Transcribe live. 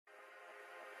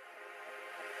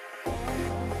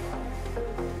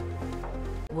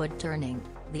Wood turning,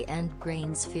 the end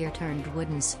grain sphere-turned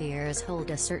wooden spheres hold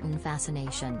a certain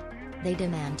fascination. They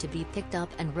demand to be picked up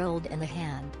and rolled in the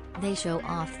hand, they show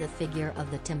off the figure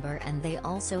of the timber, and they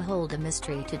also hold a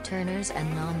mystery to turners and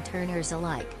non-turners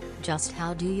alike. Just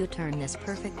how do you turn this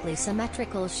perfectly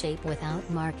symmetrical shape without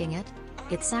marking it?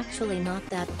 It's actually not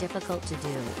that difficult to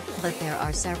do, but there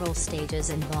are several stages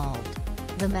involved.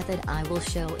 The method I will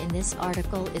show in this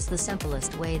article is the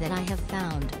simplest way that I have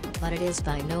found, but it is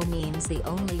by no means the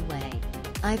only way.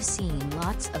 I've seen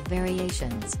lots of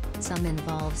variations, some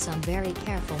involve some very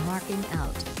careful marking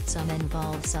out, some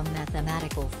involve some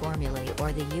mathematical formulae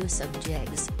or the use of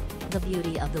jigs. The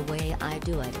beauty of the way I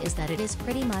do it is that it is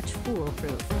pretty much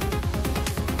foolproof.